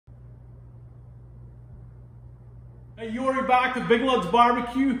Hey, Yori back with Big Love's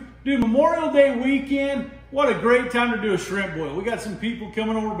Barbecue. Dude, Memorial Day weekend, what a great time to do a shrimp boil. We got some people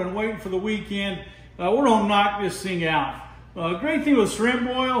coming over, been waiting for the weekend. We're gonna knock this thing out. Great thing with shrimp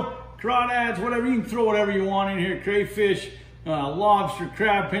boil, crawdads, whatever, you can throw whatever you want in here, crayfish, lobster,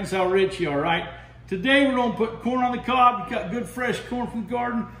 crab, depends how rich you are, right? Today we're gonna put corn on the cob. We got good fresh corn from the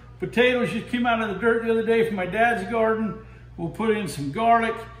garden. Potatoes just came out of the dirt the other day from my dad's garden. We'll put in some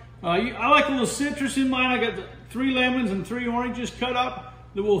garlic. I like a little citrus in mine. I got 3 lemons and 3 oranges cut up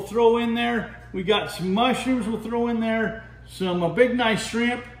that we'll throw in there. We got some mushrooms we'll throw in there. Some big nice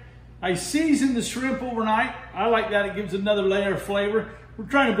shrimp. I seasoned the shrimp overnight. I like that, it gives another layer of flavor. We're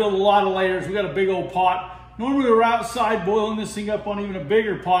trying to build a lot of layers. We got a big old pot. Normally we're outside boiling this thing up on even a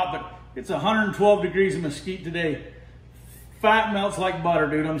bigger pot, but it's 112 degrees in Mesquite today. Fat melts like butter,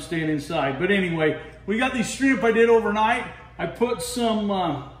 dude. I'm staying inside. But anyway, we got these shrimp I did overnight. I put some,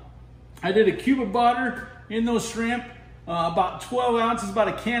 I did a cube of butter in those shrimp, about 12 ounces, about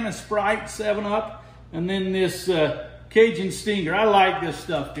a can of Sprite, 7-Up, and then this Cajun Stinger. I like this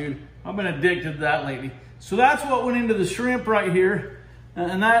stuff, dude. I've been addicted to that lately. So that's what went into the shrimp right here,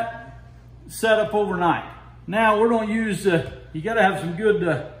 and that set up overnight. Now we're gonna use, you gotta have some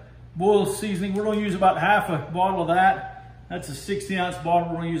good boil seasoning. We're gonna use about half a bottle of that. That's a 60-ounce bottle.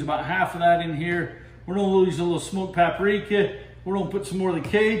 We're gonna use about half of that in here. We're gonna use a little smoked paprika. We're gonna put some more of the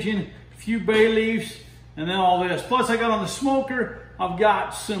Cajun, a few bay leaves, and then all this. Plus I got on the smoker, I've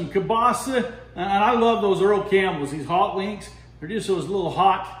got some kielbasa, and I love those Earl Campbells, these hot links. They're just those little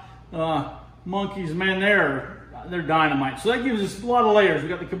hot monkeys, man, they're dynamite. So that gives us a lot of layers. We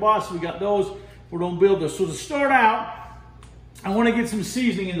got the kielbasa, we got those. We're gonna build this. So to start out, I wanna get some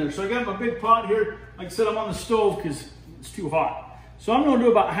seasoning in there. So I got my big pot here. Like I said, I'm on the stove because it's too hot. So I'm gonna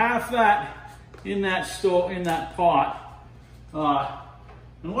do about half that in that stove, in that pot.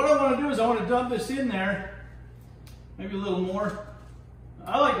 And what I want to do is I want to dump this in there, maybe a little more.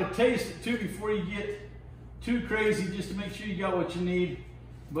 I like to taste it too before you get too crazy, just to make sure you got what you need.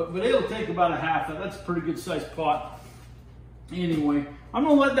 But it'll take about a half of that. That's a pretty good sized pot. Anyway, I'm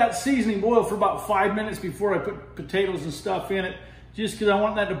going to let that seasoning boil for about 5 minutes before I put potatoes and stuff in it, just because I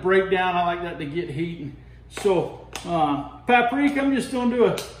want that to break down. I like that to get heat. So paprika, I'm just going to do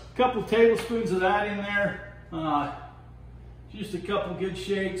a couple tablespoons of that in there. Just a couple good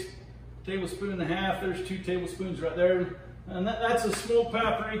shakes, tablespoon and a half. There's 2 tablespoons right there. And that's a smoked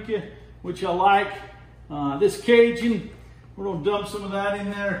paprika, which I like. This Cajun, we're gonna dump some of that in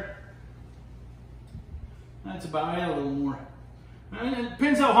there. That's about it, a little more. And it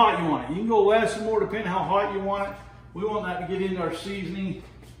depends how hot you want it. You can go less or more depending how hot you want it. We want that to get into our seasoning.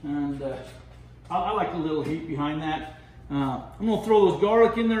 And I like a little heat behind that. I'm gonna throw those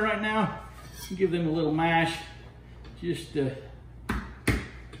garlic in there right now. Give them a little mash. Just, there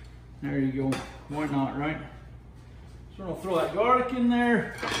you go. Why not, right? So we're gonna throw that garlic in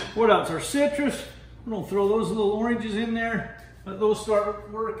there. What else? Our citrus. We're gonna throw those little oranges in there. Let those start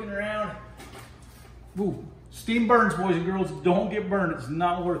working around. Ooh, steam burns, boys and girls. Don't get burned. It's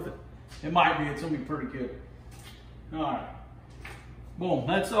not worth it. It might be. It's gonna be pretty good. All right. Boom.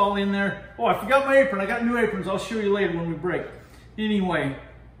 That's all in there. Oh, I forgot my apron. I got new aprons. I'll show you later when we break. Anyway.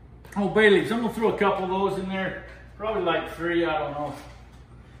 Oh, bay leaves. I'm gonna throw a couple of those in there. Probably like 3, I don't know.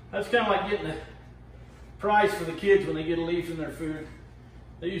 That's kind of like getting the prize for the kids when they get a leaf in their food.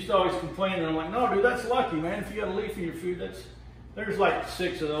 They used to always complain, and I'm like, no, dude, that's lucky, man. If you got a leaf in your food, there's like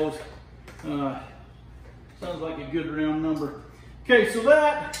 6 of those. Sounds like a good round number. Okay, so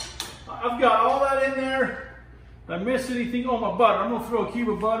that, I've got all that in there. Did I miss anything? Oh, my butter. I'm gonna throw a cube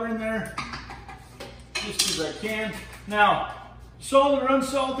of butter in there, just as I can. Now, salted or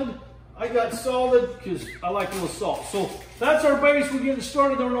unsalted? I got salted because I like a little salt. So that's our base. We're getting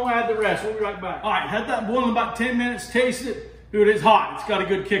started, then we're gonna add the rest. We'll be right back. All right, had that boiling about 10 minutes, taste it. Dude, it's hot. It's got a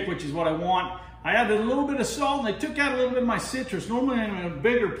good kick, which is what I want. I added a little bit of salt, and I took out a little bit of my citrus. Normally I'm in a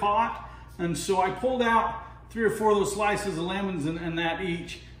bigger pot, and so I pulled out 3 or 4 of those slices of lemons and that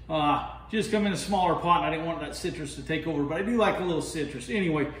each. Just come in a smaller pot, and I didn't want that citrus to take over, but I do like a little citrus.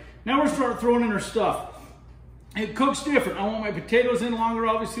 Anyway, now we're starting throwing in our stuff. It cooks different. I want my potatoes in longer,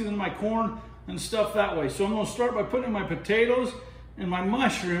 obviously, than my corn and stuff that way. So I'm gonna start by putting in my potatoes and my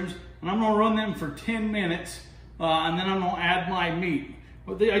mushrooms, and I'm gonna run them for 10 minutes, and then I'm gonna add my meat.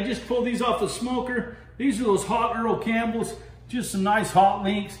 But I just pulled these off the smoker. These are those hot Earl Campbells, just some nice hot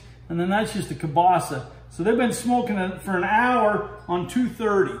links, and then that's just the kielbasa. So they've been smoking it for an hour on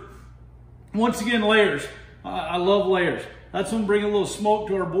 230. Once again, layers. I love layers. That's gonna bring a little smoke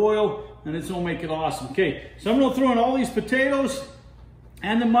to our boil, and it's gonna make it awesome. Okay, so I'm gonna throw in all these potatoes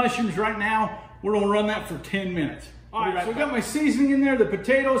and the mushrooms right now. We're gonna run that for 10 minutes. All right, so I got my seasoning in there, the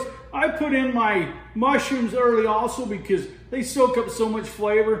potatoes. I put in my mushrooms early also because they soak up so much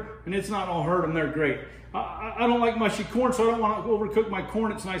flavor and it's not gonna hurt them, they're great. I don't like mushy corn, so I don't want to overcook my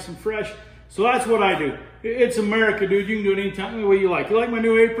corn. It's nice and fresh. So that's what I do. It's America, dude. You can do it anytime, any way you like. You like my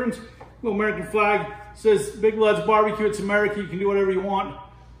new aprons? Little American flag. Says Big Lud's Barbecue. It's America. You can do whatever you want.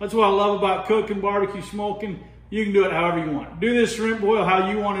 That's what I love about cooking, barbecue, smoking. You can do it however you want. Do this shrimp boil how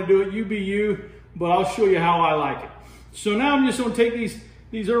you want to do it. You be you, but I'll show you how I like it. So now I'm just going to take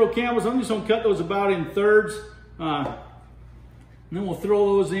these Earl Campbells. I'm just going to cut those about in thirds. And then we'll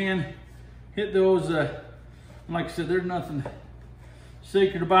throw those in. Hit those, like I said, there's nothing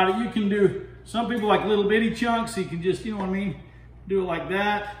sacred about it. You can do, some people like little bitty chunks. You can just, you know what I mean, do it like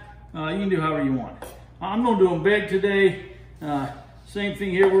that. You can do however you want. I'm gonna do them big today. Same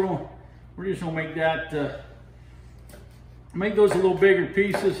thing here. We're just gonna make that, make those a little bigger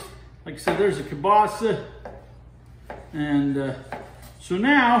pieces. Like I said, there's a kielbasa. And so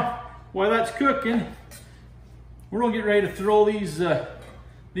now, while that's cooking, we're gonna get ready to throw these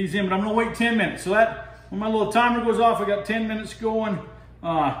in, but I'm gonna wait 10 minutes. So that, when my little timer goes off, I got 10 minutes going,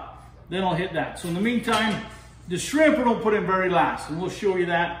 then I'll hit that. So in the meantime, the shrimp we're gonna put in very last, and we'll show you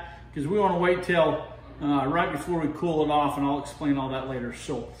that because we wanna wait till right before we cool it off, and I'll explain all that later.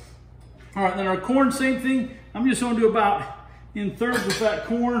 So, all right, then our corn, same thing. I'm just gonna do about in thirds with that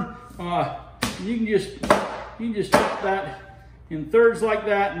corn. You can just chop that in thirds like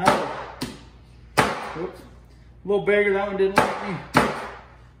that. Now, whoops, a little bigger, that one didn't like me.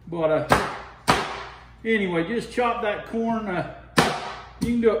 But anyway, just chop that corn. You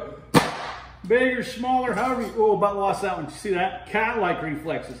can do it bigger, smaller, however you, oh, about lost that one. You see that? Cat-like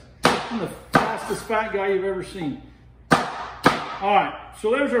reflexes. I'm the fastest fat guy you've ever seen. All right,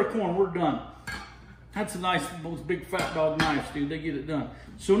 so there's our corn, we're done. That's a nice, those big fat dog knives, dude, they get it done.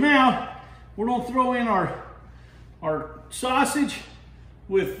 So now, we're gonna throw in our sausage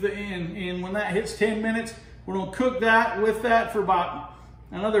with the, and when that hits 10 minutes, we're gonna cook that with that for about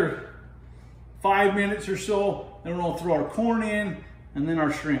another 5 minutes or so. Then we're gonna throw our corn in and then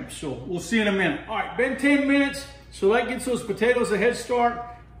our shrimp. So we'll see in a minute. All right, been 10 minutes. So that gets those potatoes a head start.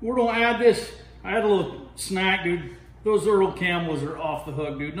 We're gonna add this. I had a little snack, dude. Those Earl Campbells are off the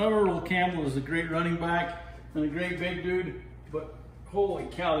hook, dude. Another Earl Campbell is a great running back and a great big dude, but holy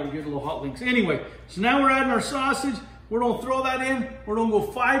cow, they're good little hot links. Anyway, so now we're adding our sausage. We're gonna throw that in. We're gonna go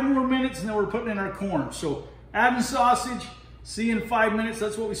 5 more minutes and then we're putting in our corn. So adding sausage, see you in 5 minutes.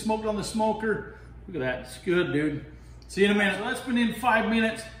 That's what we smoked on the smoker. Look at that, it's good, dude. See you in a minute. So that's been in 5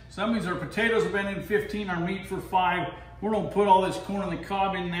 minutes. So that means our potatoes have been in 15, our meat for 5. We're gonna put all this corn on the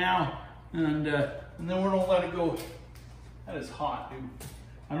cob in now, and then we're gonna let it go. That is hot, dude.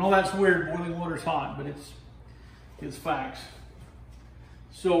 I know that's weird, boiling water's hot, but it's facts.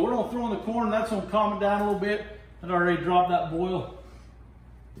 So we're gonna throw in the corn. That's gonna calm it down a little bit. I'd already dropped that boil.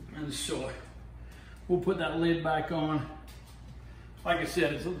 And so we'll put that lid back on. Like I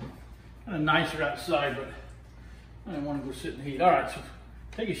said, it's kind of nicer outside, but I didn't want to go sit in the heat. All right, so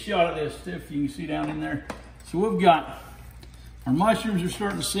take a shot at this, if you can see down in there. So we've got, our mushrooms are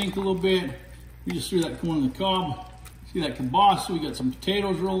starting to sink a little bit. We just threw that corn in the cob. See that kielbasa? We got some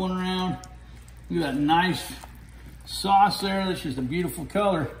potatoes rolling around. Look at that nice sauce there. That's just a beautiful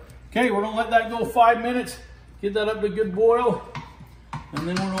color. Okay, we're gonna let that go 5 minutes. Get that up to a good boil. And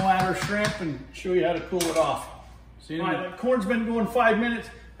then we're gonna add our shrimp and show you how to cool it off. See, all right, that corn's been going 5 minutes.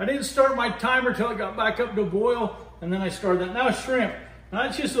 I didn't start my timer till it got back up to a boil, and then I started that. Now shrimp. Now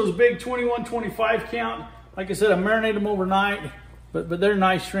that's just those big 21, 25 count. Like I said, I marinated them overnight, but they're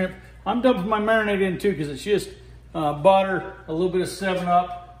nice shrimp. I'm dumping my marinade in too because it's just butter, a little bit of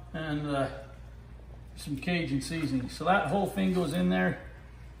 7-Up, and some Cajun seasoning. So that whole thing goes in there.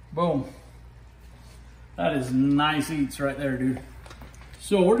 Boom. That is nice eats right there, dude.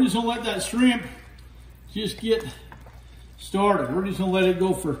 So we're just gonna let that shrimp just get started. We're just gonna let it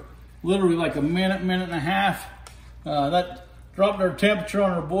go for literally like a minute, minute and a half. That dropped our temperature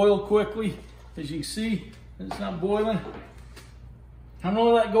on our boil quickly. As you can see, it's not boiling. I'm gonna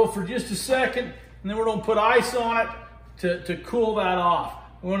let that go for just a second, and then we're gonna put ice on it to cool that off.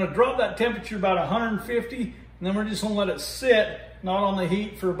 We're gonna drop that temperature about 150, and then we're just gonna let it sit, not on the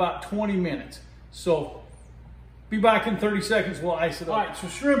heat, for about 20 minutes. So, be back in 30 seconds, we'll ice it up. All right, so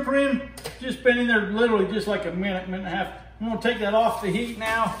shrimp are in, just been in there literally just like a minute, minute and a half. I'm gonna take that off the heat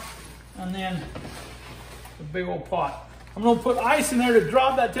now, and then the big old pot. I'm gonna put ice in there to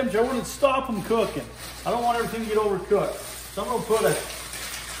drop that temperature. I want to stop them cooking. I don't want everything to get overcooked. So I'm gonna put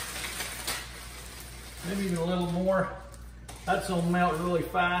maybe even a little more. That's gonna melt really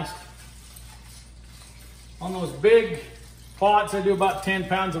fast. On those big pots, I do about 10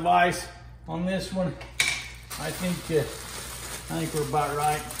 pounds of ice. On this one, I think we're about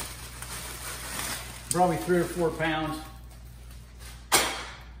right. Probably 3 or 4 pounds.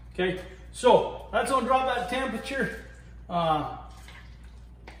 Okay, so that's gonna drop that temperature.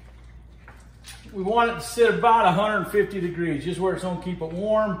 We want it to sit about 150 degrees, just where it's gonna keep it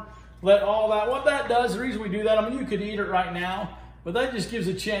warm. Let all that, what that does, the reason we do that, I mean, you could eat it right now, but that just gives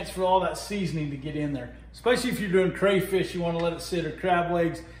a chance for all that seasoning to get in there. Especially if you're doing crayfish, you wanna let it sit, or crab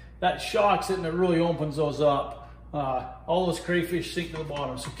legs, that shocks it and it really opens those up. All those crayfish sink to the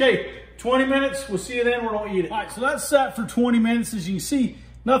bottom. So, okay, 20 minutes, we'll see you then, we're gonna eat it. All right, so that's sat for 20 minutes. As you can see,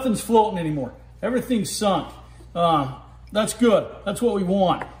 nothing's floating anymore. Everything's sunk. That's good, that's what we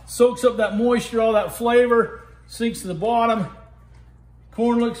want. Soaks up that moisture, all that flavor, sinks to the bottom.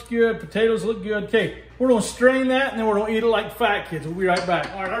 Corn looks good, potatoes look good. Okay, we're gonna strain that and then we're gonna eat it like fat kids. We'll be right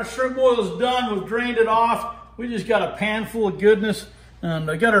back. All right, our shrimp boil is done. We've drained it off. We just got a pan full of goodness.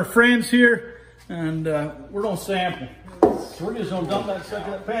 And I got our friends here and we're gonna sample. So we're just gonna dump that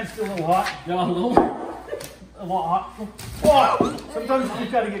sucker. That pan's still a little hot. Yeah, a little hot. Whoa! Sometimes you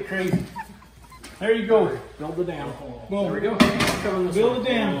just gotta get crazy. There you go. Build the dam. Boom. There we go. Build the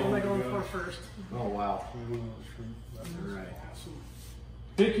dam. What am I going for first? Oh, wow. All right.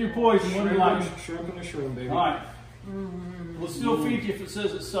 Pick your poison. What do you like? Shrimp and a shroom, baby. All right. We'll still feed you if it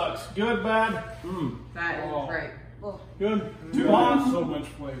says it sucks. Good, bad? That is great. Good? Too hot? So much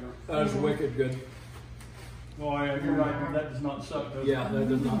flavor. That is wicked good. Oh, yeah, you're right. That does not suck, does it? Yeah, that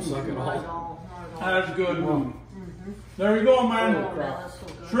does not suck at all. That's good. There you go, man.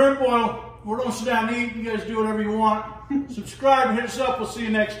 Shrimp boil. We're going to sit down and eat. You guys do whatever you want. Subscribe and hit us up. We'll see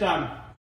you next time.